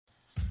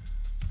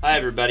Hi,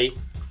 everybody.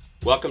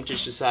 Welcome to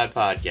Shasai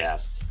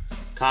Podcast,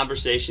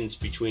 conversations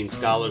between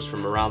scholars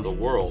from around the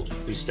world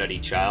who study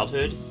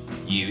childhood,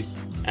 youth,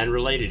 and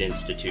related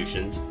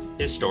institutions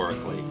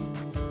historically.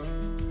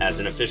 As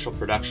an official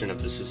production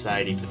of the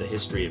Society for the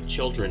History of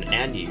Children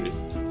and Youth,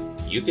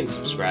 you can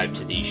subscribe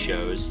to these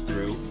shows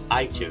through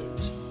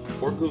iTunes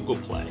or Google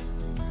Play.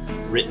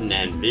 Written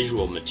and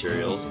visual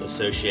materials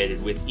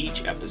associated with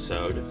each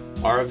episode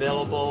are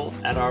available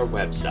at our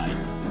website,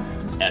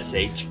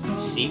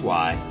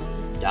 shcy.org.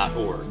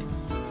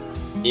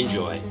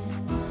 Enjoy.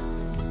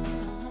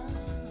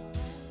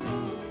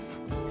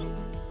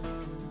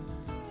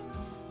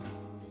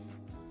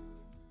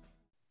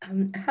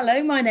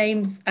 Hello, my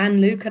name's Anne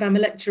Luke and I'm a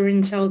lecturer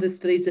in Childhood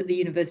Studies at the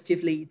University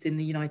of Leeds in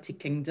the United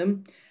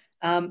Kingdom.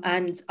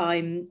 And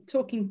I'm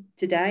talking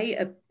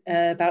today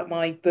about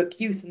my book,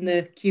 Youth and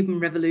the Cuban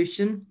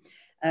Revolution,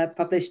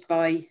 published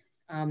by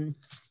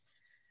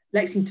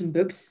Lexington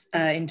Books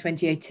in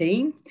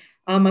 2018.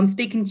 I'm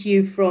speaking to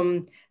you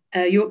from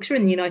Yorkshire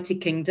in the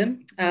United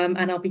Kingdom,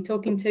 and I'll be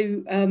talking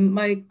to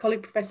my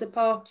colleague, Professor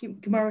Par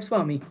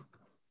Kumaraswamy.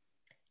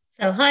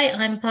 So hi,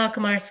 I'm Par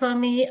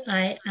Kumaraswamy.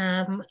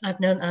 I've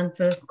known Anne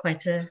for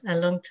quite a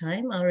long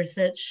time. Our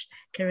research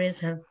careers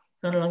have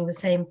gone along the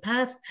same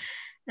path.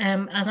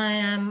 And I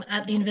am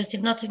at the University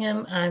of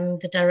Nottingham. I'm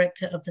the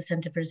director of the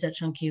Centre for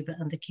Research on Cuba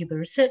and the Cuba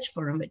Research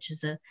Forum, which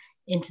is an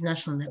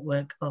international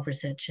network of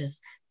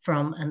researchers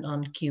from and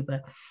on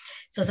Cuba.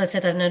 So as I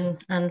said, I've known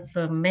Anne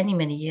for many,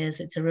 many years.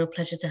 It's a real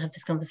pleasure to have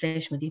this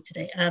conversation with you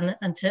today, Anne,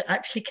 and to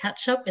actually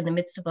catch up in the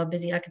midst of our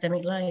busy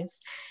academic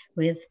lives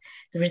with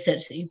the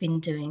research that you've been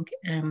doing.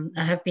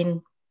 I have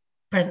been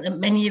present at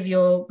many of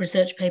your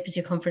research papers,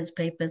 your conference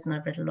papers, and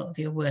I've read a lot of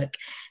your work,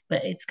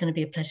 but it's going to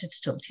be a pleasure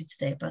to talk to you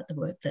today about the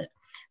work that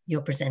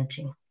you're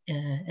presenting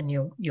in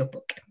your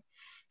book.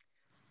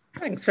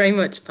 Thanks very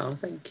much, Paul.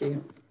 Thank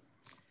you.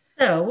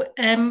 So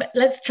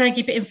let's try and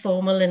keep it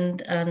informal,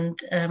 and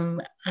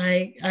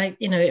I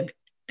you know,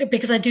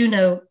 because I do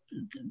know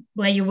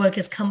where your work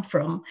has come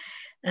from,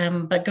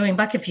 but going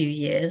back a few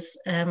years,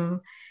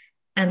 and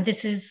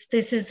this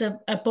is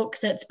a book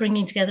that's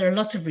bringing together a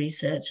lot of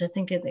research. I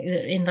think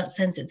in that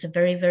sense, it's a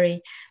very,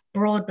 very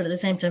broad, but at the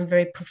same time,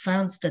 very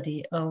profound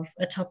study of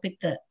a topic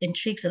that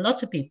intrigues a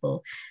lot of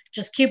people,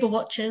 just Cuba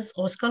watchers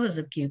or scholars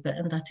of Cuba.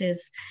 And that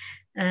is,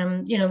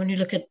 you know, when you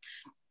look at,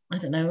 I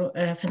don't know,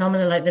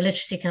 phenomena like the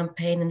literacy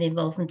campaign and the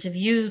involvement of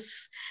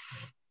youth,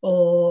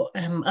 or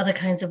other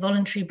kinds of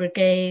voluntary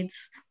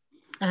brigades,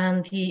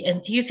 and the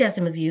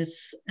enthusiasm of youth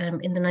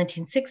in the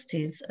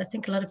 1960s, I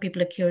think a lot of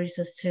people are curious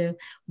as to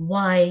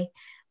why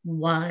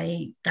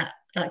that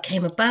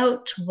came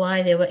about,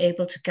 why they were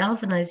able to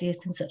galvanize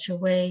youth in such a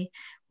way,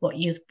 what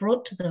youth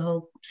brought to the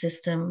whole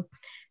system,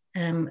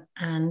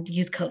 and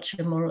youth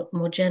culture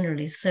more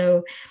generally.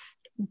 So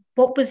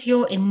what was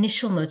your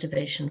initial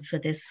motivation for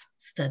this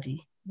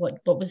study?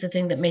 What was the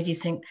thing that made you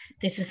think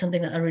this is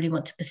something that I really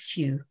want to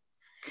pursue?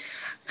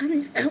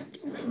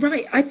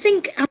 Right, I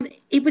think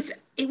it was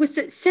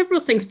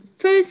several things.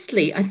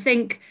 Firstly, I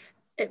think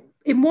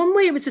in one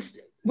way it was just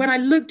when I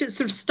looked at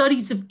sort of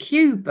studies of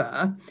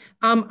Cuba,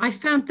 I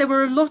found there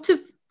were a lot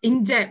of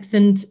in-depth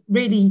and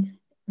really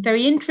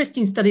very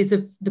interesting studies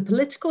of the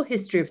political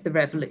history of the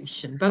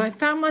revolution. But I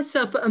found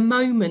myself at a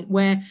moment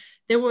where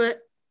there were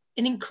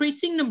an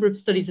increasing number of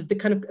studies of the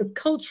kind of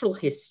cultural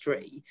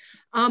history.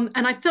 And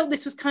I felt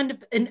this was kind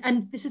of,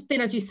 and this has been,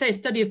 as you say, a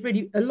study of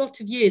really a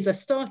lot of years. I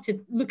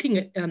started looking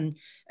at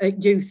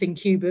youth in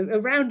Cuba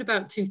around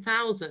about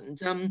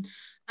 2000.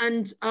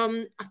 And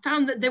I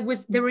found that there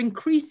were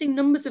increasing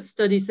numbers of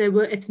studies. There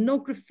were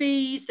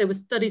ethnographies, there were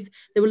studies,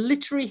 there were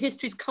literary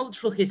histories,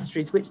 cultural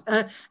histories, which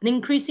an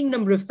increasing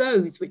number of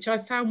those, which I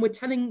found were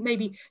telling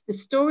maybe the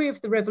story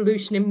of the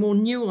revolution in more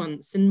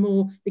nuance and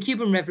more, the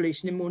Cuban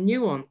Revolution in more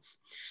nuance.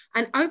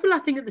 And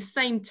overlapping at the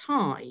same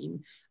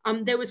time,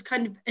 there was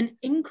kind of an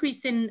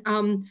increased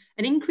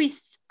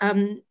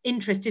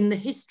interest in the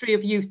history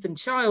of youth and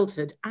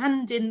childhood,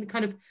 and in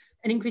kind of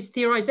an increased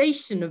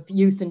theorization of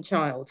youth and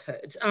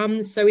childhood.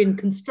 So in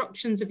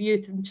constructions of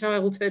youth and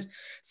childhood.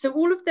 So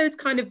all of those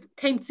kind of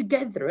came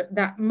together at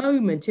that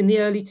moment in the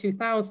early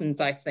 2000s,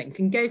 I think,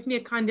 and gave me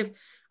a kind of,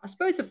 I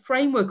suppose, a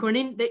framework, or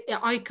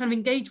I kind of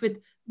engaged with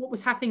what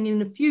was happening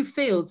in a few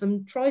fields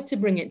and tried to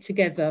bring it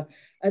together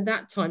at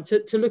that time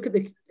to look at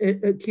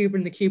Cuba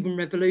and the Cuban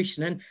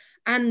Revolution.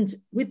 And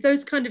with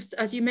those kind of,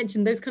 as you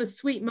mentioned, those kind of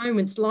sweet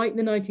moments like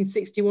the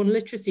 1961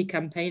 literacy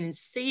campaign, and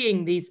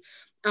seeing these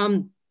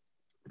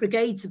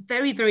brigades of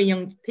very, very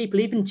young people,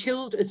 even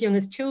as young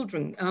as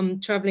children,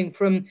 traveling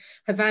from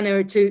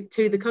Havana to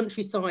the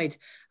countryside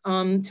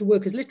to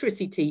work as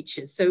literacy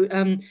teachers. So,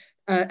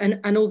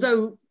 and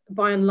although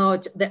by and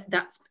large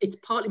it's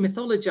partly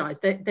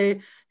mythologized,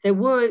 there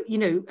were, you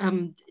know,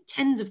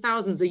 tens of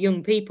thousands of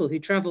young people who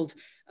travelled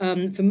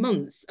for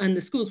months, and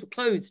the schools were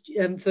closed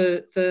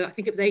for I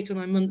think it was 8 or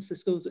 9 months. The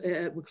schools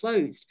were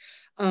closed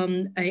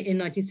in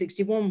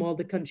 1961 while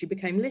the country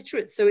became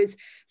literate.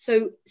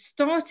 So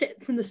started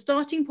from the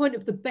starting point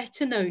of the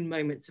better known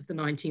moments of the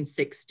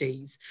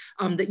 1960s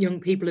that young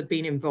people had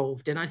been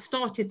involved in. I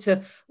started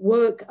to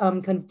work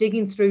kind of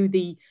digging through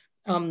the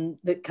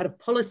kind of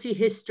policy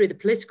history, the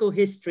political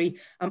history,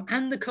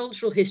 and the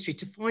cultural history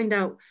to find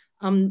out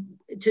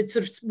to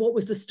sort of what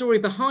was the story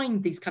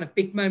behind these kind of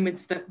big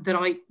moments that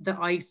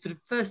I sort of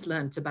first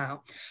learnt about.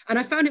 And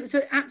I found it was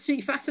an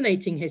absolutely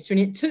fascinating history,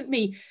 and it took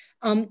me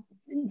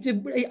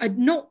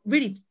not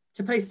really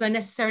to places I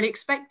necessarily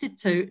expected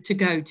to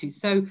go to.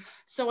 So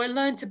I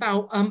learnt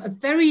about a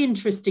very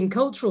interesting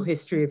cultural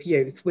history of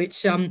youth,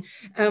 which I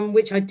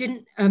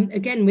didn't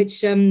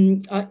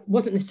I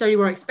wasn't necessarily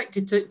where I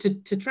expected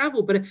to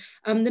travel. But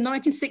the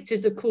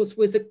 1960s, of course,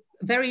 was a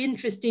very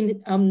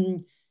interesting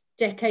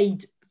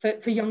decade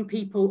for young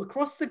people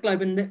across the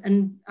globe,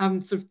 and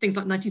sort of things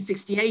like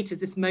 1968 as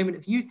this moment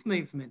of youth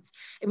movements.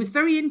 It was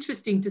very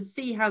interesting to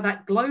see how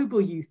that global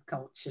youth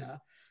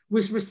culture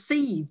was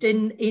received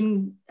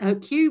in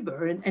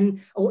Cuba,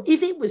 and or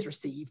if it was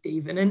received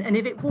even, and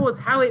if it was,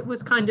 how it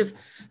was kind of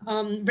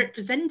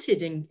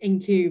represented in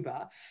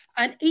Cuba,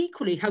 and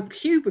equally how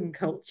Cuban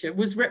culture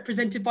was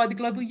represented by the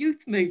global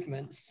youth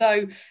movement.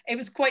 So it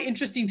was quite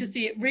interesting to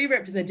see it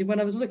re-represented when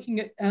I was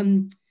looking at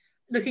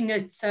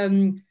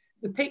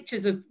the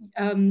pictures of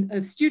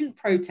student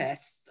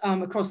protests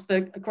across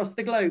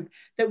the globe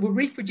that were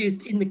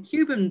reproduced in the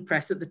Cuban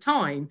press at the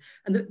time,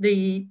 and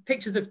the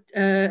pictures of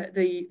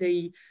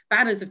the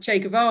banners of Che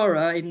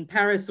Guevara in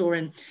Paris or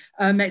in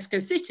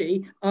Mexico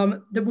City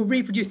that were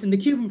reproduced in the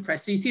Cuban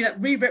press. So you see that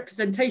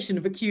re-representation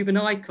of a Cuban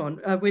icon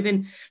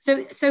within.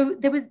 So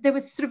there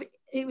was sort of,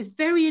 it was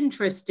very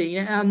interesting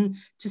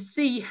to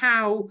see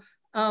how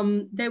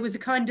there was a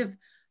kind of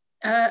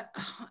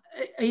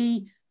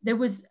there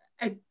was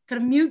a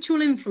kind of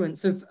mutual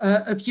influence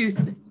of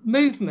youth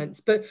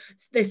movements, but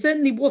there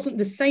certainly wasn't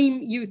the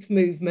same youth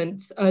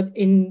movement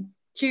in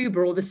Cuba,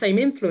 or the same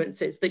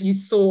influences that you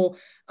saw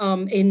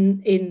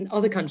in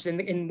other countries,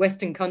 in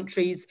Western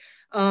countries.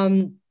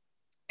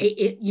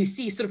 You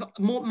see sort of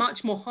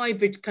much more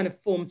hybrid kind of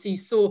form. So you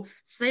saw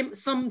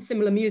some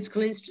similar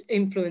musical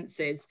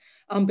influences,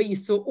 but you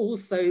saw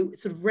also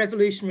sort of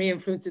revolutionary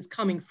influences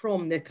coming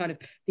from the kind of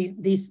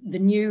the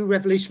new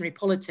revolutionary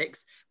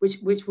politics,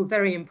 which were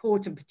very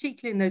important,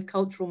 particularly in those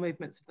cultural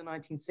movements of the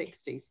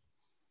 1960s.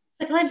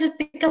 So can I just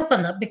pick up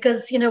on that?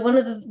 Because, you know, one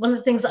of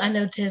the things that I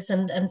noticed,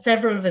 and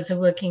several of us are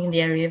working in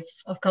the area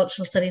of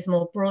cultural studies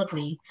more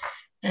broadly,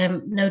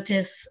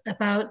 notice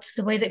about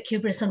the way that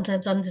Cuba is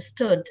sometimes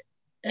understood,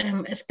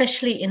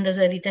 especially in those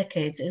early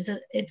decades, is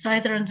that it's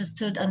either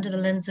understood under the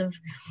lens of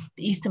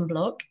the Eastern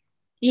Bloc,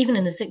 even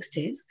in the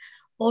 60s,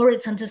 or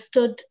it's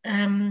understood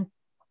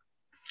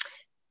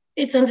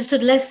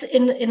less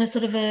in a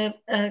sort of a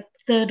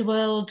third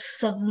world,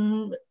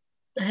 southern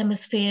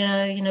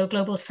hemisphere, you know,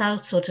 global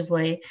south sort of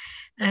way,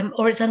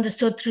 or it's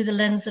understood through the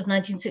lens of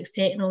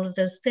 1968 and all of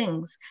those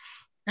things.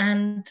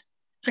 And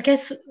I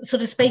guess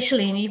sort of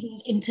spatially, and even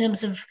in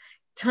terms of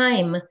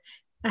time,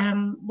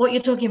 what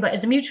you're talking about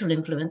is a mutual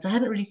influence. I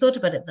hadn't really thought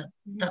about it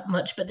that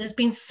much, but there's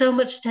been so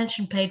much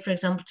attention paid, for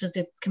example, to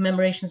the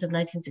commemorations of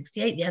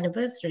 1968, the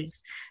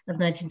anniversaries of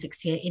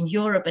 1968 in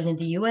Europe and in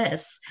the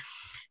US.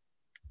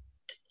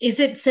 Is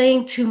it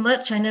saying too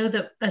much? I know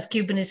that as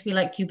Cubanists, we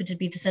like Cuba to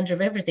be the center of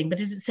everything, but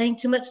is it saying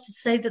too much to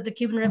say that the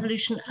Cuban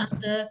Revolution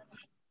and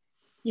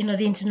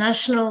the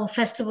international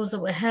festivals that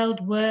were held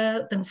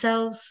were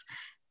themselves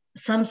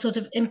some sort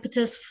of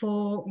impetus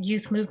for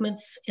youth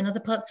movements in other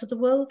parts of the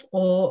world?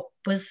 Or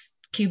was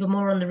Cuba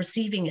more on the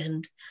receiving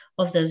end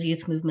of those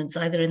youth movements,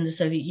 either in the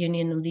Soviet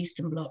Union or the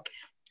Eastern Bloc,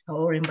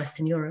 or in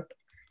Western Europe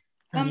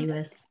and the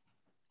US?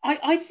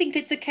 I think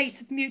it's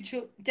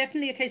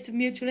definitely a case of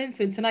mutual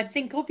influence. And I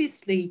think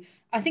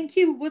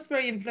Cuba was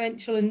very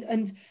influential,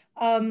 and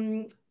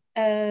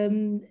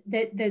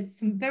there's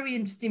some very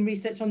interesting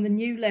research on the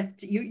New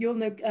Left. You'll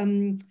know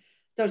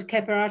Dr.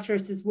 Kepa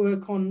Atres's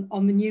work on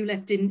the New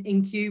Left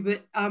in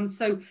Cuba.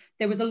 So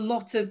there was a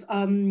lot of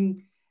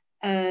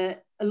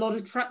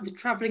the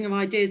traveling of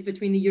ideas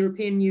between the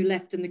European New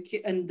Left and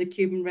the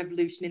Cuban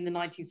Revolution in the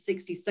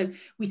 1960s. So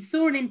we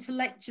saw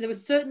there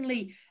was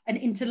certainly an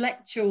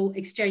intellectual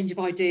exchange of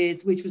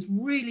ideas, which was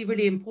really,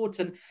 really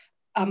important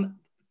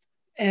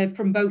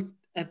from both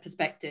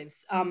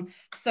perspectives. I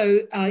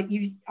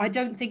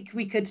don't think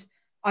we could,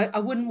 I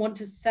wouldn't want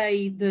to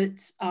say that,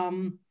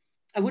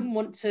 I wouldn't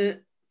want to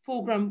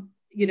foreground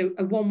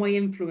a one-way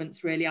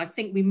influence, really. I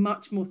think we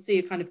much more see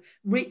a kind of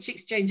rich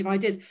exchange of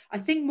ideas. I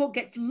think what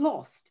gets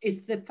lost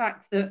is the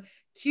fact that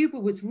Cuba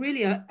was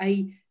really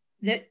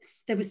that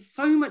there was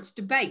so much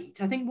debate.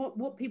 I think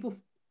what people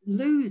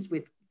lose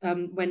with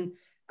when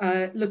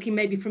looking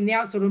maybe from the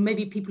outside, or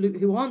maybe people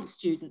who aren't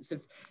students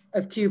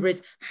of Cuba,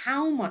 is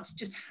how much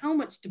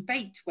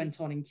debate went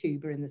on in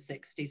Cuba in the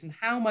 60s, and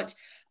how much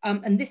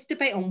and this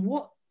debate on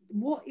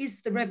what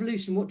is the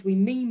revolution, what do we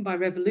mean by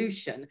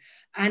revolution,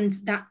 and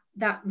that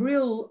that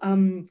real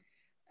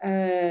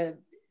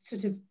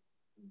sort of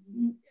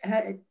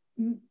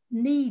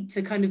need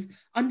to kind of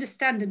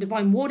understand and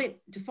define what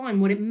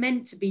it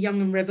meant to be young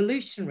and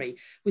revolutionary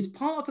was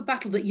part of a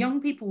battle that young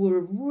people were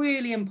a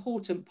really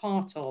important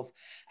part of.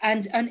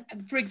 And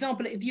for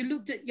example, if you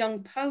looked at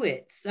young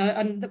poets,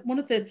 and one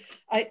of the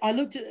I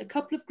looked at a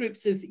couple of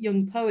groups of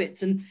young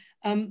poets, and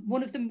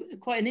one of them,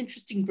 quite an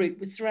interesting group,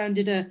 was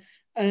surrounded a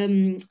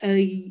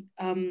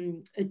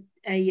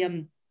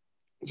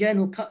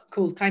journal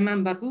called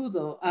Caimán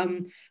Barbudo,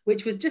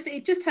 which was just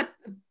had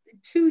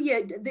 2 year,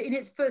 in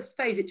its first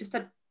phase, it just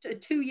had a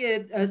 2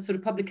 year sort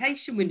of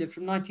publication window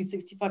from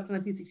 1965 to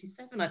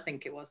 1967, I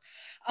think it was.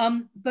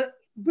 But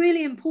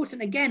really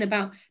important again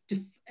about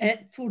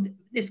for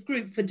this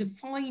group for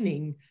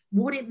defining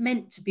what it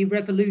meant to be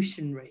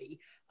revolutionary.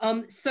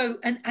 So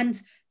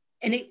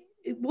it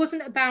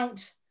wasn't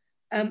about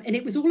and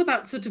it was all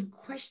about sort of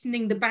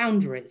questioning the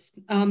boundaries.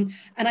 And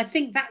I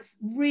think that's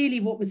really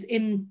what was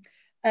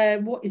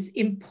what is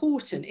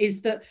important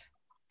is that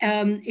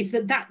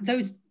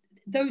those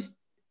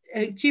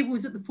Cuba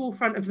was at the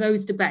forefront of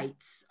those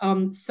debates.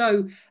 And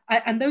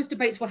those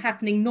debates were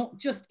happening not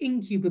just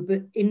in Cuba,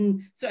 but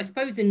I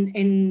suppose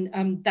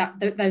in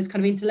those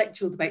kind of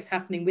intellectual debates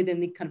happening within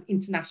the kind of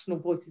international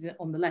voices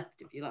on the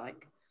left, if you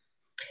like.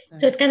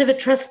 So it's kind of a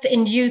trust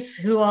in youth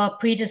who are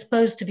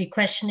predisposed to be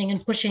questioning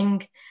and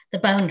pushing the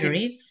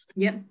boundaries.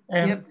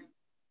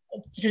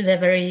 Through their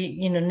very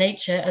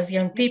nature as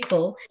young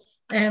people.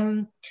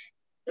 One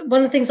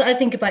of the things that I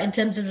think about in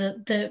terms of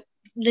the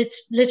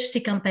literacy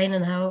campaign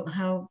and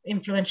how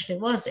influential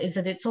it was is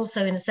that it's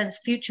also in a sense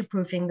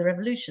future-proofing the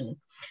revolution.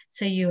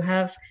 So you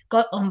have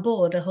got on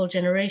board a whole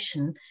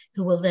generation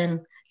who will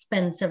then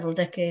spend several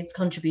decades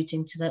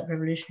contributing to that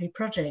revolutionary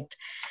project.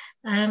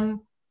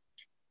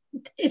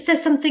 Is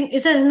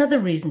there another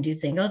reason, do you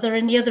think? Are there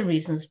any other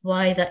reasons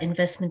why that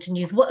investment in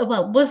youth?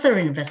 Well, was there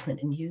an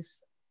investment in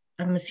youth?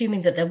 I'm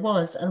assuming that there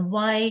was. And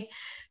why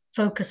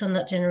focus on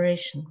that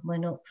generation? Why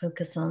not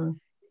focus on?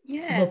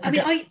 Yeah,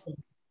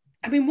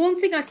 I mean, one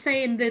thing I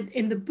say in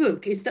the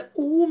book is that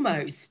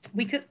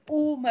we could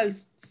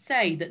almost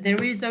say that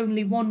there is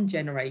only one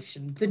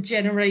generation, the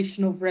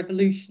generation of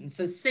revolution.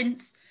 So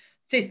since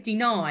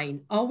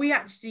 59, are we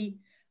actually?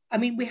 I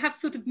mean, we have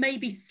sort of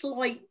maybe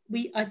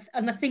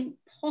and I think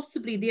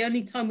possibly the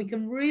only time we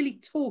can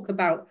really talk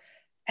about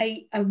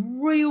a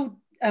real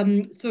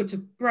sort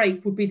of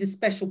break would be the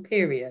special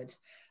period,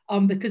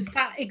 because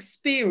that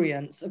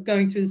experience of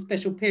going through the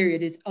special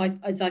period is,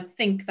 I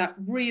think, that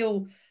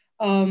real,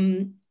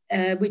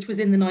 which was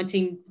in the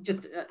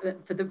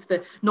for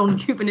the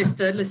non-Cubanist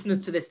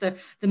listeners to this, the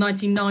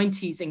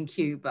 1990s in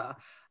Cuba.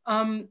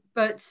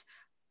 But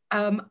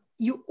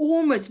you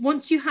almost,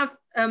 once you have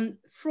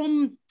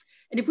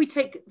and if we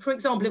take, for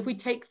example, the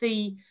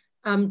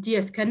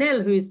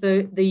Díaz-Canel, who is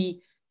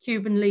the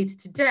Cuban leader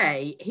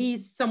today,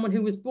 he's someone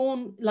who was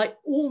born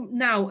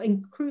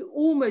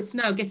almost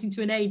now getting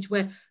to an age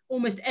where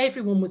almost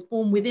everyone was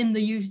born within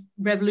the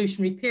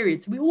revolutionary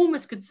period. So we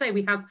almost could say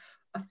we have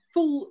a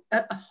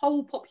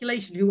whole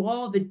population who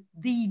are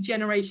the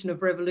generation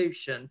of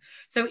revolution.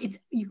 So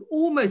you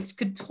almost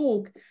could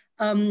talk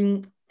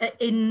in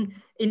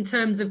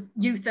terms of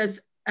youth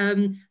as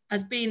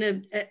being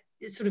a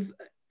sort of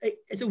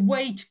as a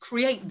way to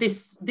create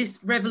this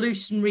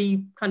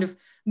revolutionary kind of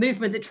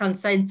movement that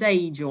transcends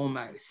age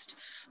almost.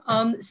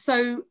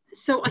 So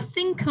I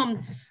think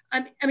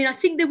I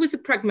think there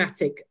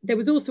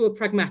was also a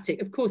pragmatic,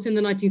 of course, in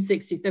the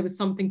 1960s, there was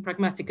something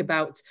pragmatic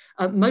about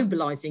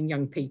mobilizing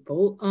young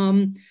people.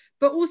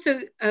 But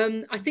also,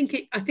 I think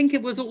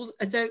it was also,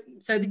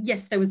 so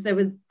yes, there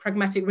were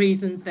pragmatic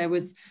reasons. There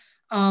was,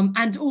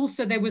 and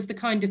also there was the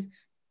kind of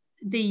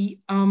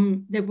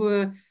there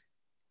were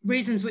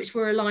reasons which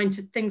were aligned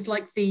to things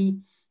like a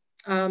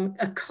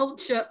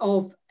culture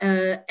of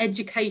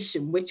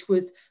education, which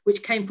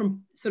came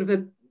from sort of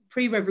a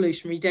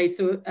pre-revolutionary days.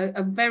 So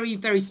a very,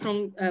 very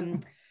strong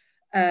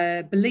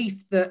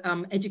belief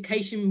that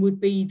education would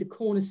be the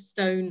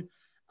cornerstone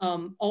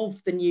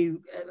of the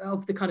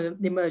kind of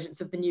the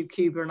emergence of the new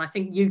Cuba. And I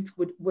think youth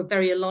were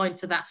very aligned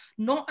to that,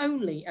 not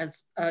only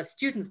as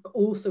students, but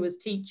also as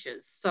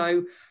teachers.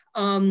 So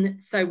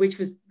which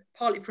was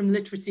partly from the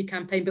literacy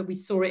campaign, but we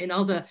saw it in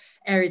other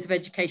areas of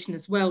education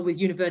as well, with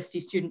university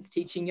students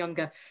teaching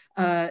younger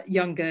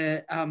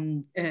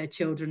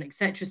children,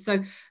 etc.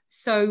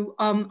 So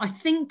I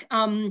think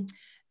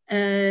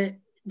that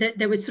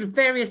there was sort of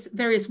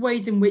various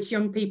ways in which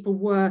young people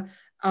were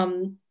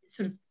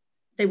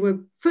they were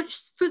foot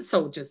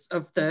soldiers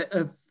of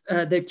the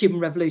Cuban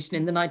Revolution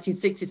in the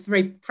 1960s for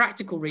very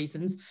practical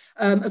reasons.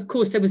 Of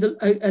course, there was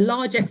a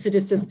large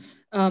exodus of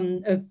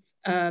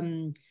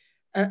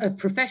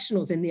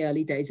professionals in the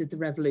early days of the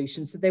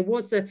revolution. So there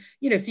was so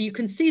you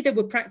can see there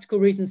were practical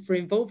reasons for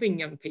involving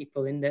young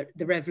people in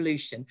the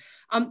revolution.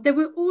 There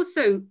were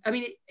also,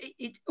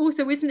 it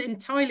also isn't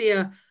entirely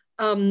a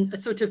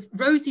sort of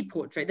rosy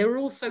portrait. There were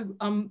also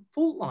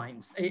fault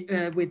lines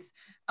with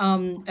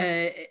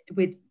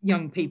with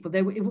young people.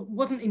 It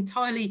wasn't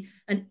entirely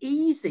an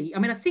easy. I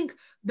mean, I think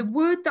the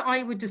word that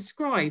I would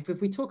describe,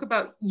 if we talk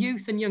about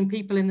youth and young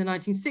people in the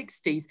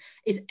 1960s,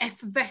 is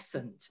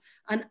effervescent.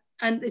 And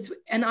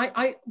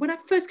I when I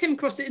first came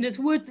across it, and it's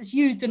a word that's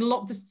used in a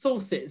lot of the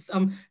sources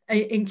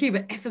in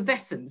Cuba,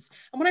 effervescence.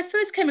 And when I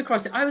first came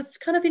across it, I was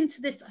kind of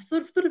into this. I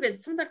sort of thought of it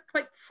as something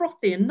quite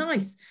frothy and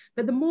nice.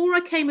 But the more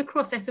I came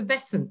across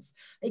effervescence,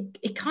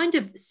 it kind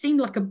of seemed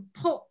like a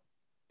pot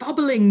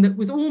bubbling that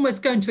was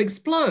almost going to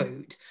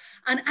explode.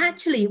 And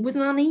actually it was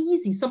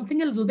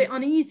something a little bit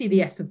uneasy,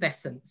 the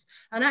effervescence,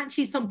 and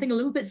actually something a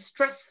little bit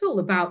stressful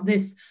about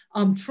this,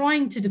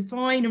 trying to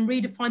define and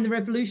redefine the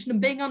revolution and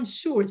being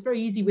unsure. It's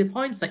very easy with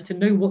hindsight to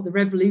know what the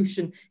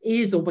revolution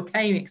is or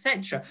became,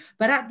 etc.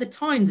 But at the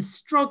time, the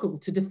struggle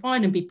to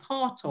define and be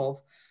part of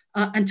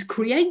and to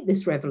create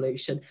this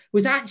revolution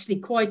was actually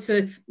quite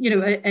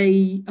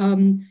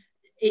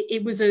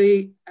it was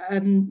a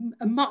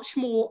much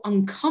more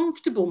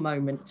uncomfortable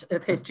moment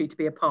of history to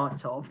be a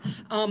part of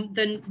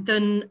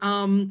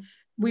than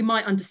we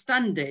might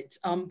understand it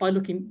by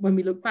looking when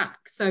we look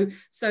back. So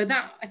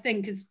that, I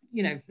think, is,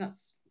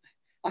 that's.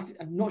 I'm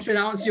not sure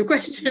that answers your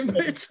question,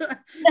 but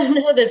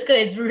no, that's good.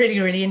 It's really,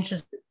 really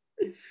interesting.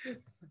 I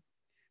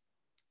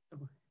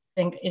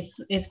think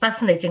it's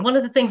fascinating. One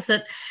of the things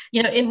that,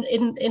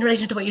 in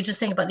relation to what you're just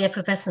saying about the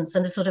effervescence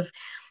and the sort of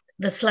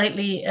the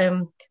slightly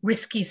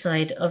risky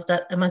side of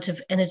that amount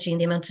of energy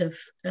and the amount of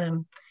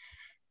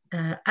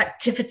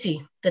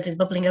activity that is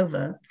bubbling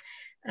over.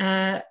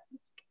 And,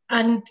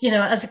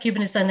 as a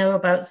Cubanist, I know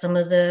about some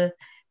of the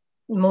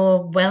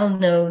more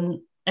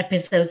well-known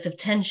episodes of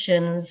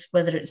tensions,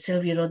 whether it's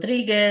Silvio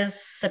Rodriguez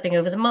stepping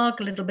over the mark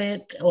a little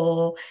bit,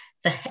 or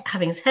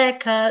having his hair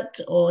cut,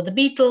 or the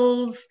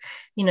Beatles.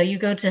 You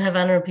go to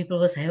Havana and people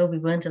will say, oh, we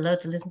weren't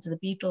allowed to listen to the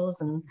Beatles.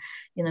 And,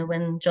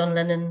 when John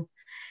Lennon,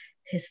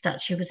 his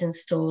statue was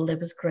installed, there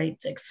was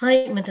great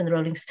excitement, and the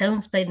Rolling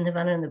Stones played in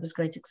Havana and there was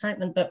great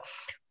excitement. But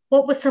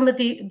what were some of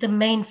the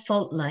main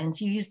fault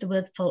lines? You used the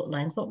word fault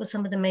lines. What were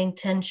some of the main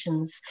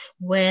tensions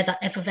where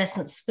that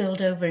effervescence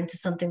spilled over into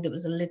something that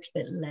was a little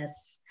bit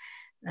less,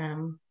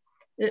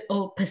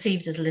 or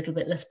perceived as a little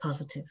bit less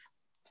positive?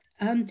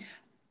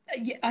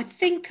 Yeah, I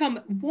think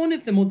one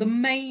of them, or the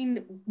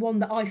main one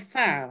that I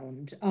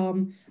found,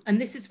 and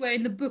this is where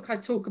in the book I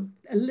talk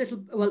a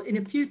little, well, in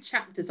a few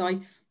chapters, I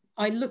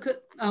look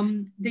at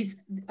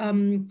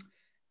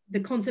the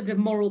concept of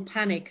moral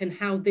panic and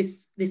how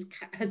this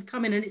has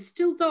come in, and it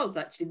still does,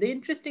 actually. The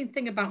interesting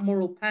thing about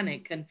moral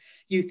panic and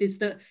youth is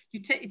that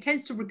it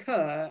tends to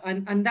recur,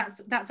 and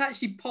that's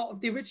actually part of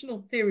the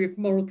original theory of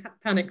moral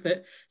panic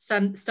that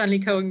Stanley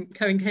Cohen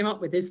came up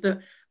with, is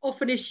that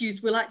often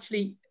issues will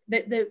actually,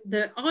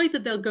 either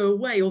they'll go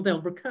away or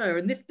they'll recur.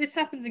 And this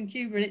happens in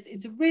Cuba, and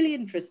it's a really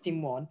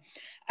interesting one.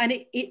 And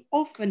it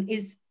often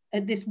is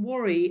this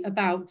worry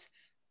about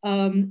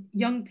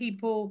young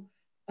people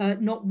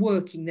not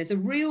working. There's a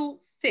real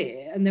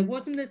fear, and there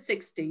was in the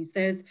 60s,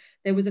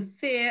 there was a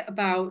fear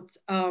about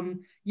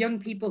young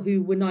people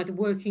who were neither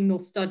working nor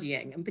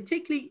studying, and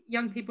particularly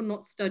young people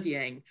not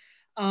studying.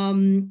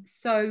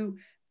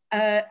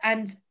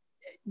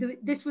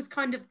 This was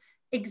kind of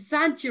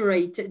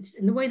exaggerated,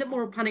 and the way that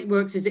moral panic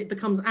works is it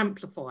becomes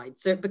amplified.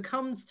 So it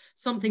becomes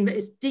something that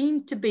is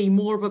deemed to be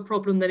more of a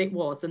problem than it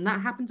was, and that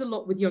happens a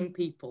lot with young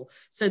people.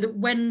 So that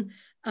when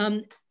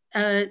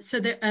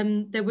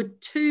there were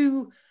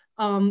two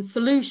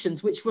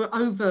solutions which were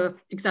over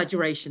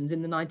exaggerations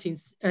in the one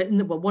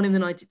in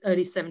the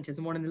early 70s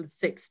and one in the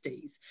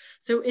 60s.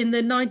 So in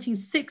the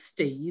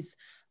 1960s,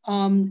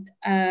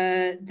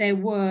 there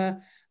were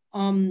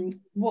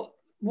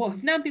what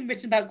have now been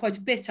written about quite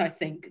a bit, I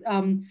think,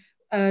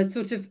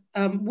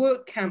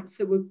 work camps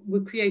that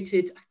were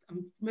created.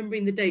 I'm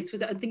remembering the dates.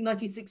 Was it, I think,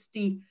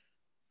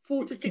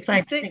 1964 to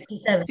 66?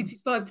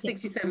 65 to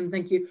 67,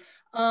 thank you.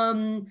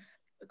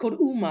 Called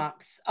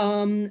UMAPs,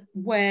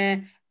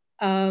 where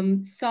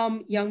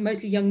some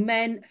mostly young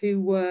men who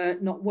were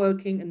not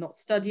working and not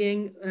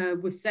studying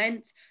were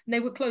sent, and they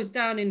were closed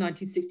down in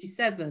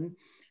 1967.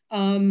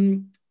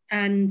 In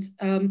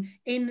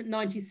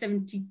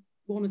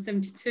 1971 or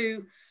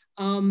 72,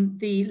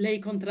 the Ley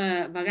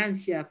contra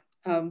Vagancia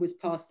was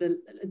passed,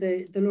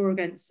 the law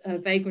against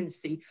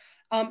vagrancy.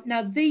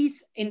 Now,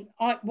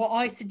 what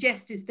I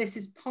suggest is this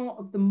is part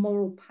of the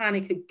moral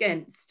panic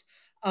against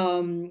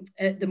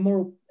the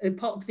moral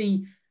part of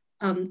the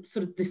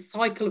sort of the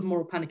cycle of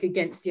moral panic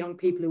against young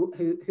people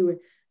who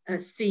are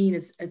seen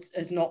as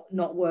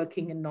not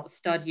working and not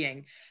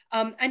studying,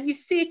 and you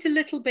see it a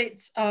little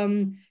bit.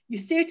 You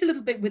see it a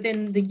little bit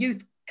within the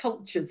youth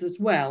cultures as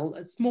well,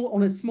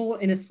 in a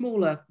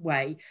smaller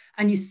way,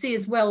 and you see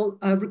as well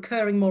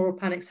recurring moral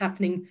panics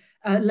happening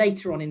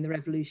later on in the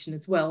revolution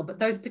as well. But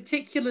those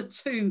particular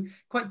two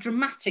quite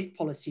dramatic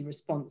policy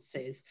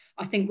responses,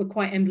 I think, were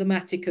quite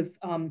emblematic of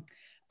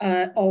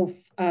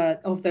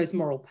those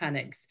moral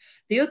panics.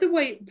 The other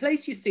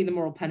place you see the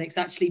moral panics,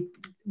 actually,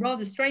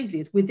 rather strangely,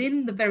 is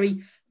within the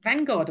very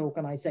vanguard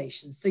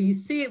organizations. So you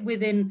see it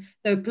within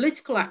the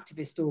political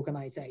activist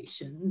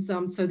organizations,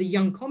 so the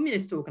young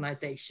communist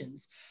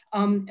organizations,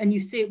 and you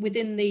see it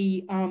within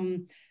the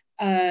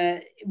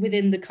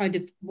kind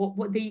of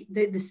what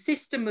the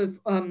system of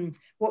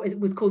what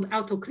was called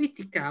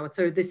autocritica,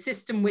 so the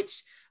system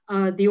which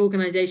the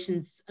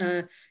organizations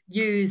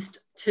used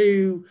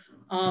to,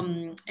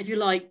 if you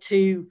like,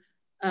 to,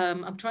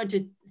 I'm trying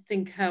to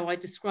think how I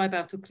describe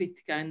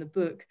autocritica in the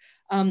book,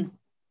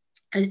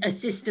 a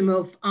system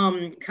of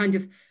kind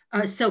of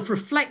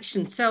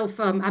self-reflection, sort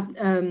of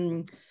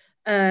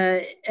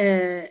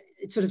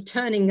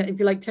turning, if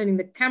you like, turning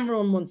the camera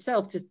on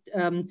oneself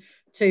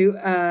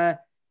to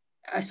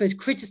I suppose,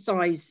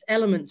 criticize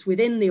elements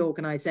within the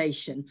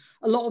organization.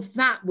 A lot of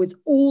that was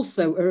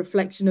also a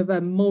reflection of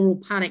a moral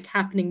panic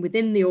happening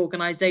within the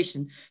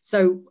organization.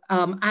 So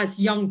as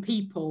young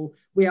people,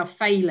 we are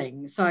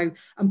failing. So,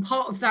 and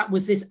part of that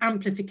was this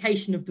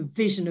amplification of the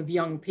vision of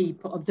young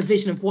people, of the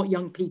vision of what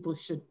young people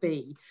should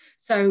be.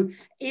 So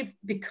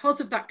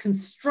because of that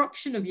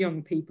construction of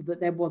young people that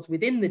there was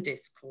within the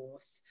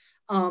discourse,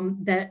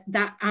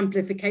 that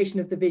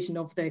amplification of the vision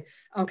of the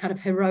kind of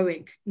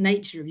heroic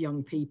nature of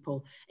young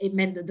people, it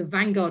meant that the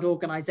vanguard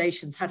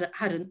organizations had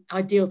an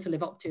ideal to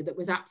live up to that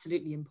was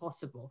absolutely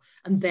impossible,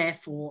 and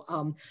therefore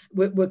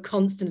were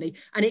constantly,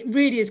 and it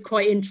really is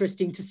quite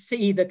interesting to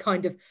see the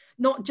kind of,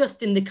 not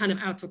just in the kind of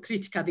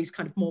autocritica, these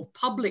kind of more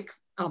public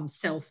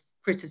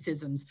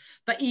self-criticisms,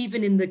 but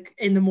even in the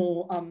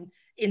more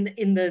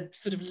in the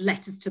sort of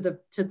letters to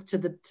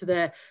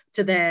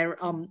their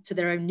own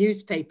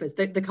newspapers,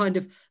 the kind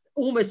of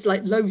almost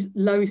like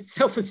low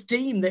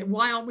self-esteem, that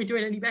why aren't we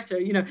doing any better,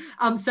 you know?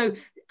 And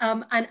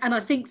I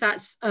think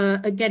that's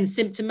again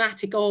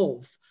symptomatic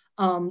of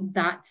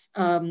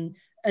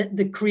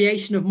the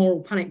creation of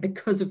moral panic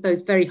because of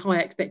those very high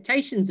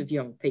expectations of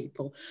young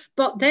people.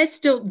 But they're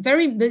still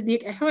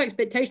the high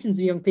expectations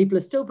of young people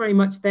are still very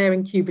much there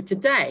in Cuba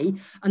today,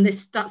 and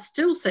that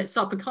still sets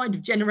up a kind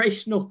of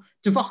generational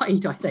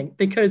divide, I think,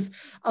 because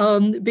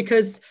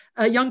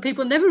young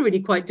people never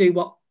really quite do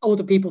what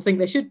older people think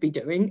they should be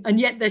doing, and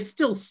yet there's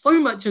still so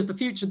much of the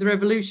future of the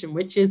revolution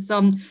which is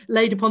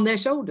laid upon their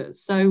shoulders.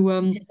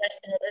 So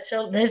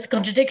there's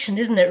contradiction,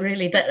 isn't it,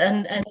 really? That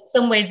and in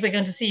some ways we're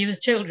going to see you as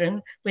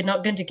children, we're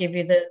not going to give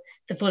you the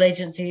full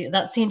agency.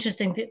 That's the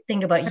interesting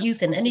thing about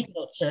youth in any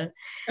culture.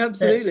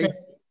 Absolutely. That,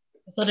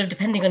 sort of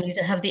depending on you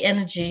to have the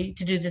energy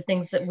to do the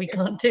things that we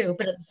can't do,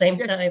 but at the same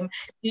time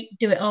you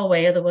do it our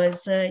way,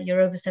 otherwise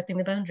you're overstepping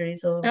the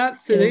boundaries. Or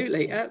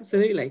absolutely.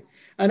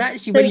 And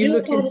actually, when you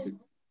look into,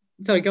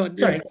 sorry, go on.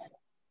 Sorry.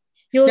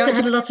 You also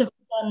had a lot of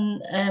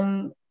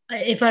fun.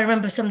 If I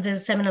remember some of the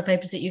seminar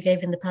papers that you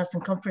gave in the past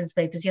and conference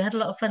papers, you had a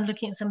lot of fun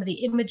looking at some of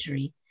the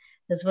imagery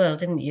as well,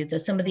 didn't you?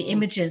 There's some of the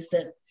images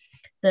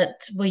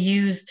that were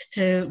used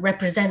to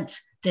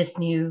represent this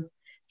new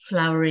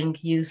flowering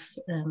youth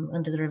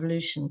under the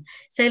revolution.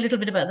 Say a little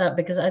bit about that,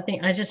 because I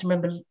think I just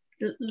remember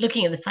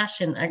looking at the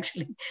fashion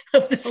actually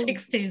of the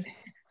 60s.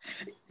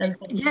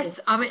 Yes,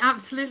 I mean,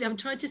 absolutely. I'm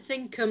trying to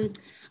think.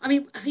 I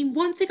mean,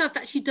 one thing I've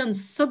actually done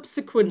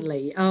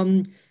subsequently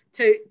to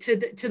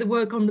the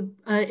work on the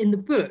in the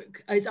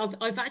book is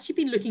I've actually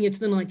been looking into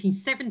the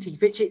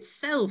 1970s, which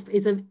itself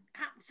is an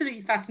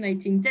absolutely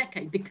fascinating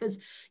decade, because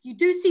you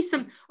do see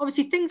some,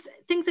 obviously things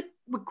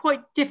were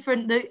quite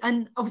different,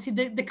 and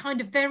obviously the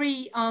kind of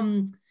very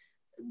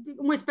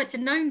almost better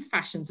known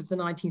fashions of the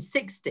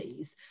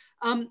 1960s.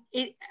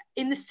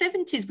 In the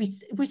 70s,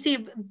 we see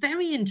a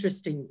very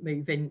interesting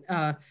move in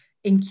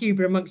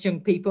Cuba amongst young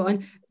people.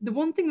 And the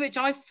one thing which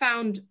I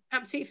found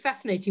absolutely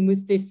fascinating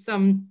was this,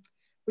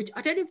 which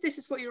I don't know if this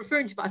is what you're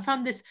referring to, but I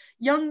found this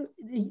the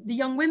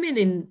young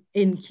women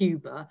in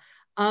Cuba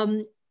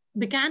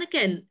began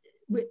again,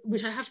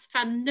 which I have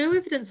found no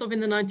evidence of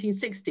in the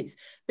 1960s,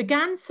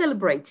 began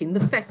celebrating the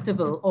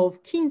festival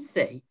of Quince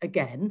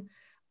again.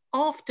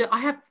 After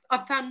I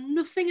found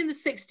nothing in the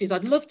 60s.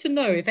 I'd love to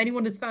know if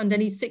anyone has found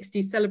any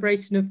 60s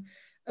celebration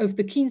of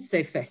the Quince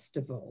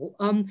festival.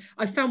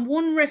 I found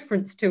one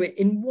reference to it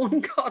in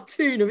one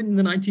cartoon in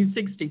the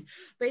 1960s,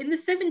 but in the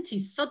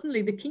 70s,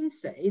 suddenly the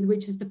Quince,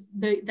 which is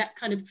that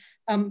kind of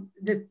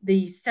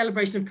the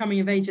celebration of coming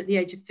of age at the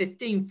age of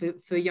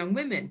 15 for young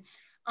women,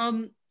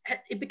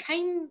 it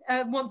became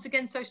once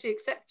again socially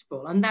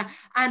acceptable, and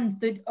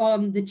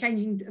the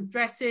changing of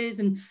dresses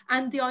and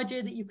the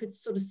idea that you could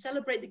sort of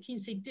celebrate the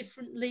Quince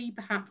differently,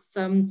 perhaps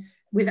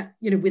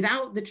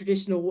without the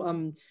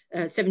traditional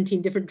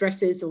 17 different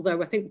dresses.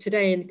 Although I think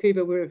today in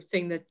Cuba we're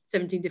seeing the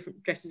 17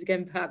 different dresses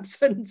again, perhaps.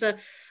 And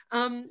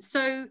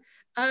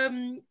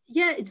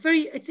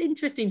it's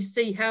interesting to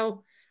see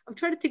how. I'm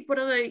trying to think what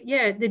other I'm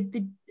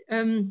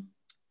trying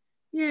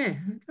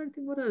to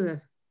think what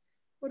other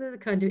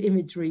kind of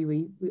imagery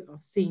we are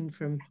seeing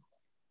from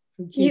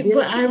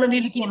Cuba. I remember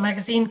looking at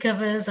magazine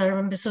covers. I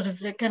remember sort of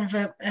the kind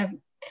of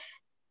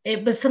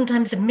it was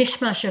sometimes a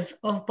mishmash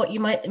of what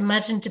you might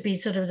imagine to be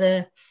sort of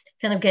the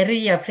kind of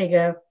guerrilla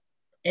figure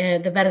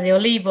the Verde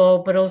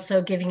Olivo, but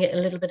also giving it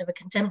a little bit of a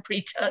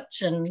contemporary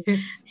touch. And Yes.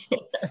 you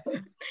know,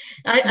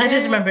 I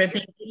just remember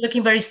it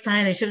looking very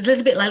stylish. It was a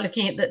little bit like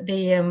looking at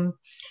the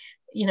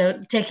you know,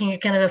 taking a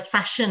kind of a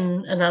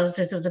fashion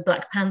analysis of the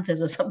Black Panthers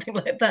or something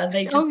like that.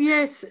 They just, oh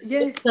yes,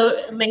 yes,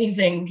 so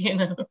amazing, you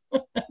know.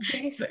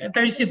 yes. A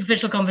very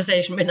superficial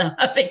conversation we're now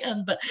having,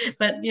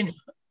 but you know.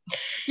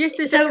 Yes,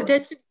 So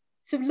there's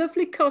some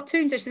lovely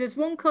cartoons. Actually, there's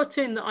one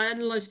cartoon that I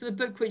analysed for the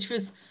book, which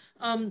was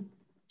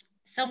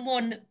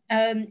someone.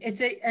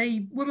 It's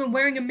a woman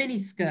wearing a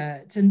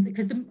miniskirt, and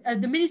because the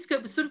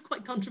miniskirt was sort of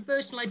quite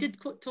controversial. I did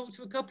talk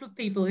to a couple of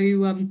people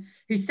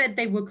who said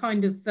they were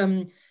kind of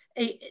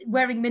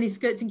wearing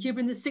miniskirts in Cuba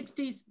in the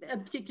 60s,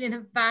 particularly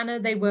in Havana.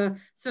 They were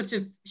sort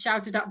of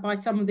shouted at by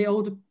some of the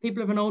older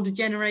people of an older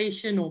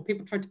generation, or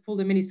people tried to pull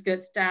their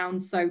miniskirts down.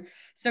 So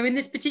in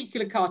this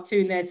particular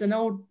cartoon, there's an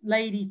old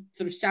lady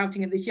sort of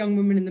shouting at this young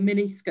woman in the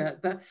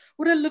miniskirt. But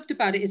what I loved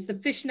about it is the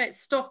fishnet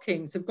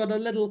stockings have got a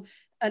little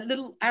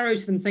arrow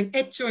to them saying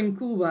 "Hecho en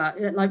Cuba,"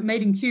 like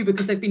made in Cuba,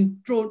 because they've been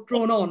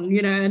drawn on,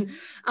 you know,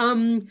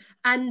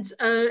 and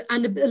a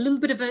little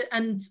bit of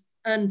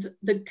and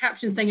the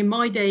caption saying, "In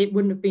my day, it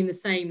wouldn't have been the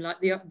same," like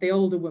the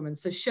older woman.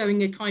 So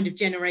showing a kind of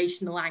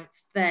generational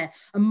angst there,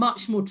 a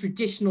much more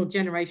traditional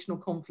generational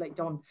conflict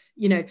on,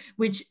 you know,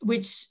 which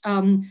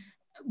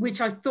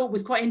I thought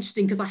was quite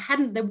interesting, because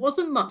there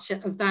wasn't much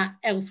of that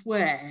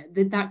elsewhere,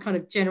 that kind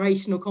of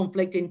generational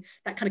conflict, in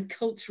that kind of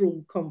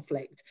cultural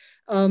conflict.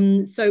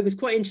 So it was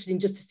quite interesting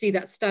just to see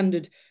that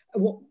standard,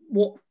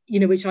 what you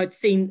know, which I'd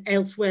seen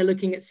elsewhere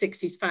looking at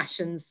 60s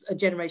fashions, a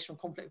generational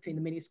conflict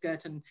between the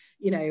miniskirt and,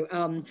 you know,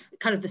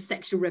 kind of the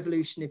sexual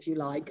revolution, if you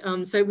like.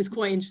 So it was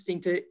quite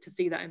interesting to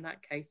see that in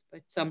that case.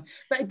 But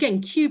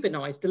again,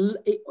 Cubanized,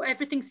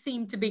 everything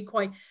seemed to be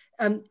quite,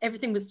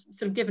 everything was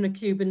sort of given a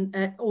Cuban,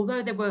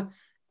 although there were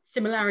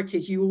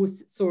similarities, you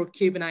always saw a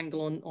Cuban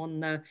angle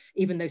on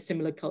even those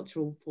similar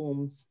cultural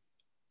forms.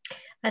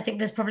 I think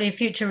there's probably a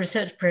future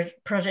research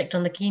project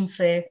on the quince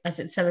as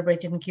it's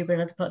celebrated in Cuba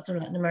and other parts of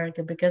Latin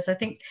America, because I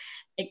think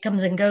it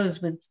comes and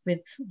goes with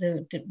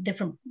the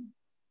different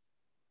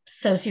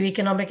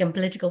socioeconomic and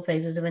political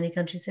phases of any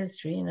country's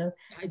history. You know,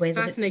 it's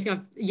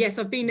fascinating. Yes,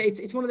 I've been.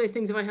 It's one of those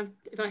things. If I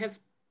have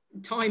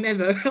time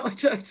ever,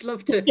 I'd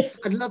love to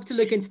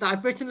look into that.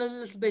 I've written a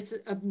little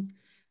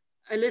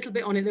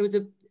bit on it. There was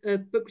a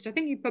book which I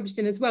think you published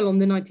in as well, on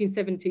the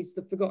 1970s,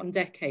 the Forgotten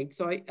Decade.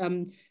 So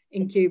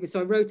in Cuba. So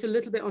I wrote a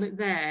little bit on it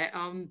there,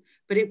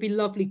 but it'd be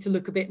lovely to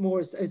look a bit more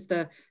as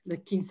the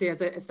quince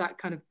as that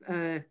kind of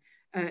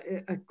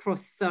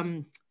across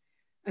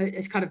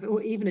as kind of,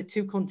 or even a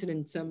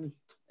two-continent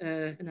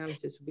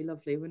analysis would be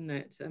lovely, wouldn't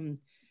it?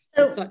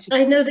 So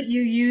I know that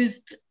you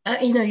used,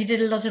 you know, you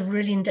did a lot of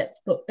really in-depth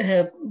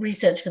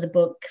research for the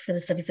book, for the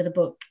study for the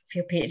book, for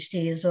your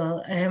PhD as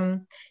well.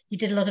 You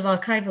did a lot of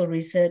archival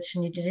research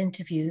and you did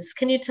interviews.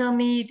 Can you tell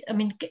me, I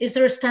mean, is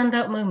there a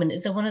standout moment?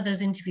 Is there one of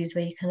those interviews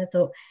where you kind of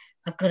thought,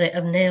 I've got it,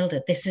 I've nailed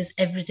it, this is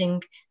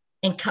everything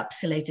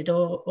encapsulated?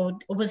 Or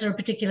was there a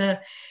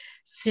particular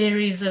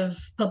series of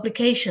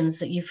publications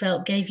that you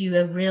felt gave you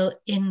a real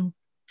into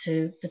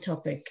the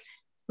topic?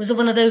 Was it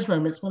one of those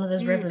moments, one of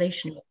those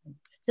revelation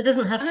moments? It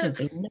doesn't have to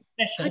be. No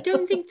pressure. I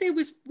don't think there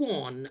was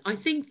one. I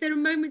think there are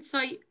moments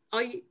I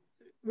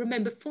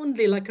remember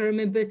fondly. Like I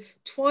remember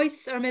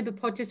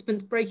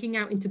participants breaking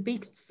out into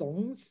Beatles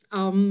songs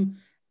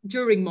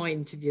during my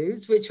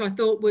interviews, which I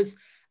thought was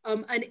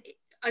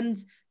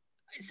and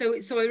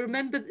so I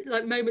remember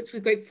like moments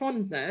with great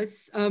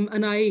fondness.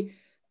 And I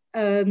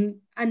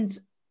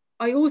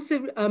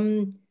also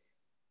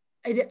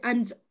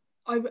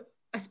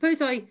I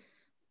suppose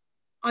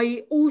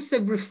I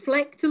also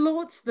reflect a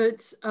lot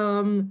that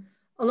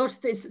a lot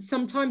of this,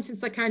 sometimes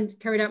since I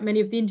carried out many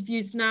of the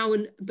interviews now,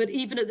 but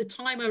even at the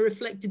time I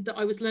reflected that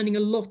I was learning a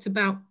lot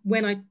about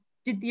when I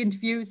did the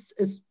interviews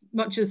as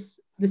much as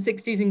the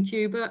 60s in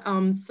Cuba.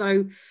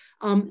 So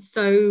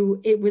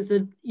it was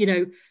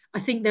I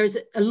think there's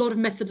a lot of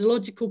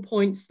methodological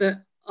points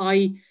that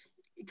I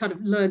kind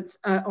of learned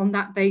on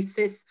that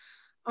basis.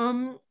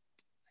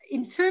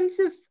 In terms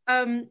of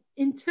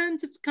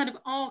kind of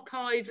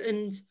archive,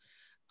 and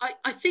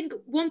I think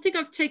one thing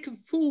I've taken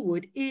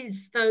forward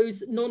is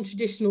those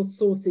non-traditional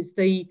sources,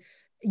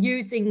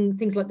 using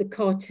things like the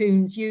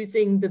cartoons,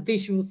 using the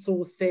visual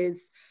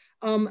sources.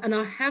 And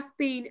I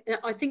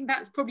think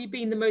that's probably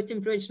been the most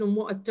influential on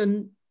what I've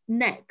done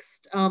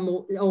next,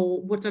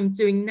 or what I'm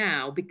doing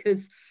now,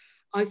 because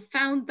I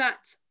found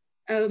that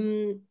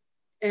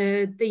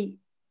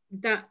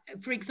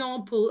for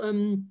example,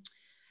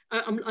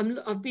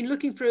 I've been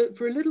looking for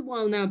a little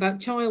while now about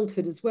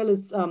childhood as well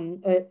as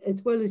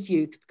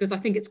youth, because I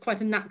think it's quite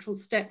a natural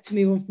step to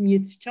move on from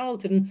youth to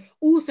childhood, and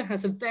also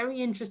has a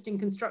very interesting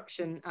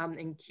construction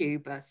in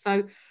Cuba.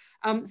 So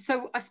I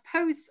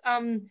suppose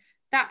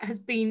that has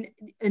been,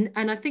 and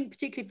I think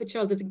particularly for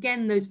childhood,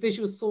 again, those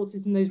visual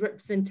sources and those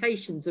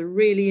representations are a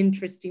really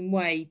interesting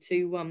way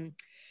to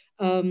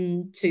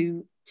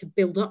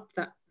build up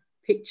that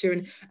picture.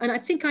 And I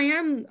think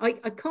I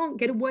can't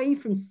get away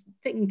from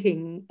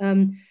thinking,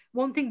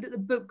 one thing that the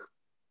book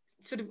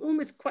sort of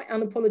almost quite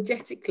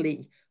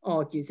unapologetically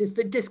argues is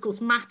that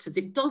discourse matters.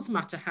 It does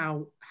matter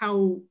how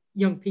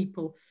young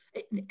people,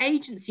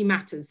 agency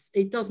matters.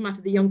 It does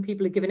matter that young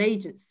people are given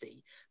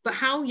agency, but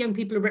how young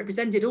people are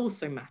represented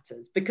also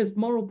matters, because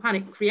moral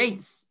panic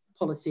creates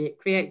policy. It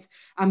creates,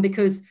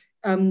 because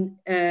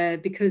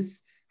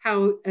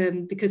how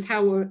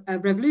a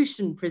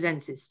revolution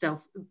presents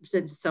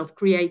itself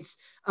creates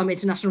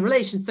international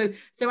relations.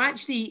 So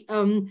actually,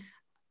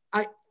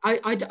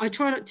 I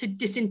try not to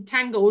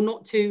disentangle, or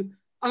not to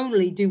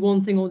only do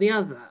one thing or the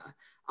other.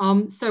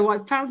 So I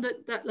found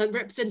that like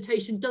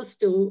representation does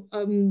still,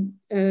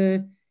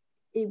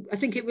 I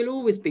think it will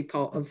always be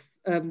part of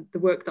the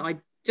work that I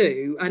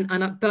do.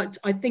 But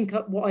I think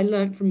what I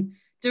learned from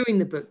doing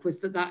the book was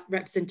that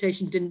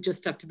representation didn't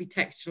just have to be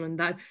textual, and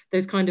that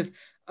those kind of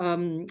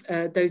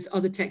those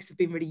other texts have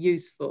been really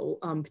useful,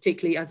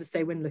 particularly, as I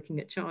say, when looking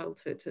at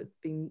childhood, have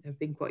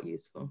been quite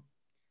useful.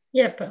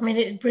 Yeah, but I mean,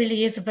 it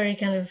really is a very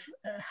kind of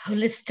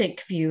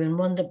holistic view, and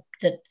one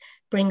that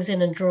brings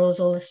in and draws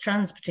all the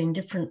strands between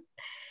different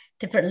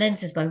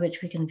lenses by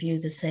which we can view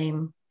the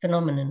same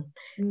phenomenon.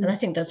 And I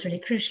think that's really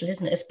crucial,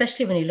 isn't it?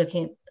 Especially when you're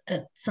looking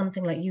at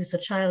something like youth or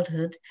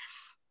childhood,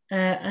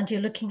 and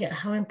you're looking at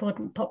how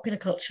important popular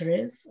culture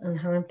is, and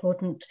how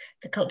important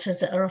the cultures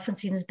that are often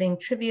seen as being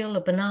trivial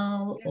or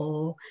banal,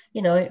 or,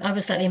 you know, I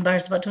was slightly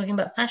embarrassed about talking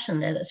about fashion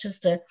there. That's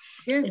just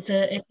it's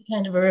a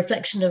kind of a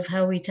reflection of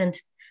how we tend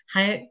to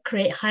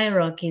create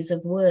hierarchies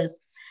of worth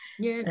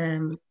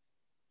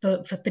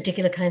for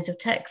particular kinds of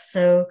texts.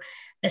 So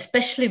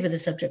especially with the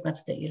subject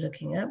matter that you're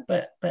looking at,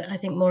 but I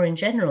think more in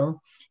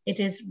general,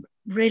 it is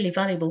really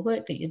valuable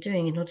work that you're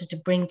doing in order to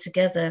bring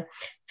together,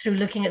 through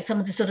looking at some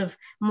of the sort of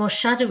more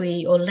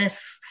shadowy or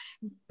less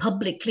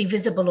publicly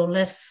visible or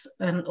less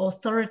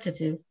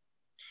authoritative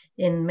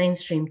in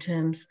mainstream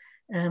terms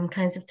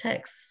kinds of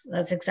texts.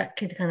 That's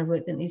exactly the kind of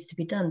work that needs to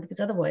be done,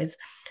 because otherwise,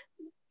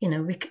 you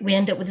know, we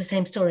end up with the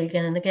same story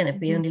again and again if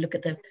we only look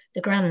at the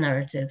grand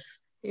narratives.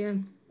 Yeah,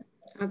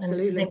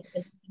 absolutely. And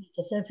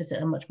the surface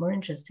are much more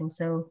interesting.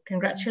 So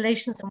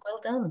congratulations and well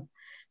done.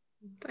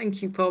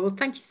 Thank you, Paul. Well,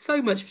 thank you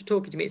so much for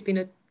talking to me. It's been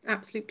an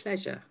absolute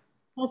pleasure.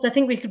 Also, I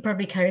think we could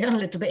probably carry on a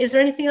little bit. Is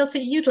there anything else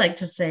that you'd like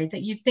to say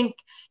that you think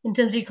in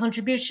terms of your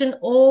contribution,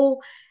 or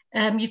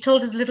you've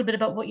told us a little bit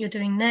about what you're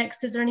doing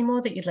next? Is there any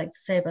more that you'd like to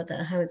say about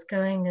that, how it's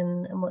going,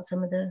 and what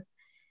some of the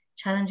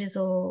challenges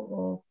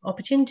or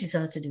opportunities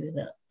are to do with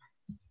that?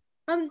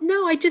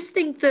 No, I just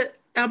think that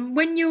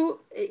when you're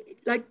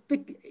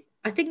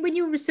I think when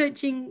you're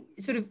researching,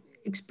 sort of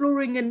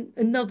exploring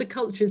another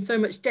culture in so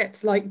much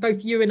depth, like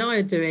both you and I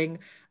are doing,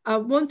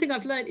 one thing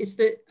I've learned is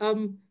that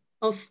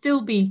I'll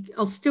still be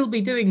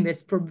doing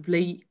this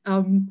probably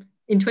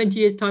in 20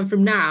 years time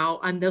from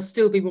now, and there'll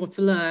still be more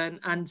to learn,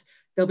 and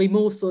there'll be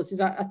more sources.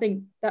 I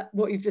think that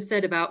what you've just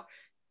said about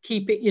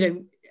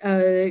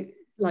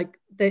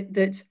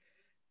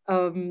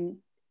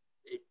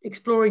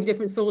exploring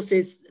different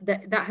sources,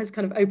 that has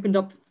kind of opened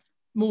up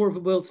more of a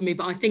world to me.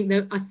 But I think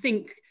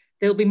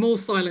there'll be more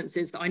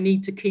silences that I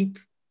need to keep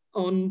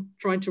on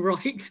trying to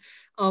write,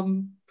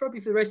 probably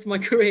for the rest of my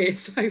career.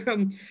 So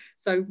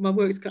my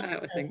work's cut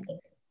out, I think.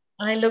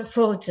 I look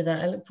forward to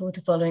that. I look forward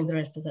to following the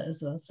rest of that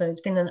as well. So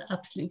it's been an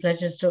absolute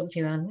pleasure to talk to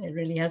you, Anne. It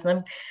really has.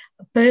 And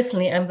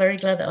I'm very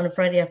glad that on a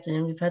Friday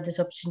afternoon we've had this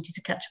opportunity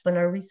to catch up on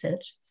our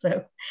research.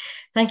 So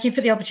thank you for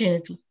the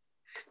opportunity.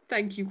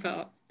 Thank you,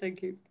 Pat.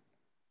 Thank you.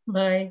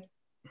 Bye.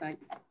 Bye.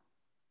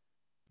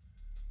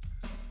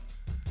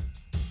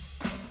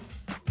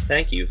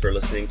 Thank you for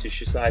listening to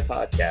Shusai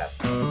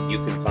Podcasts.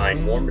 You can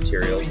find more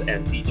materials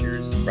and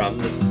features from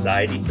the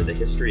Society for the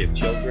History of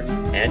Children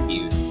and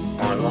Youth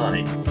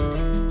online,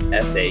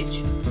 shcy.org.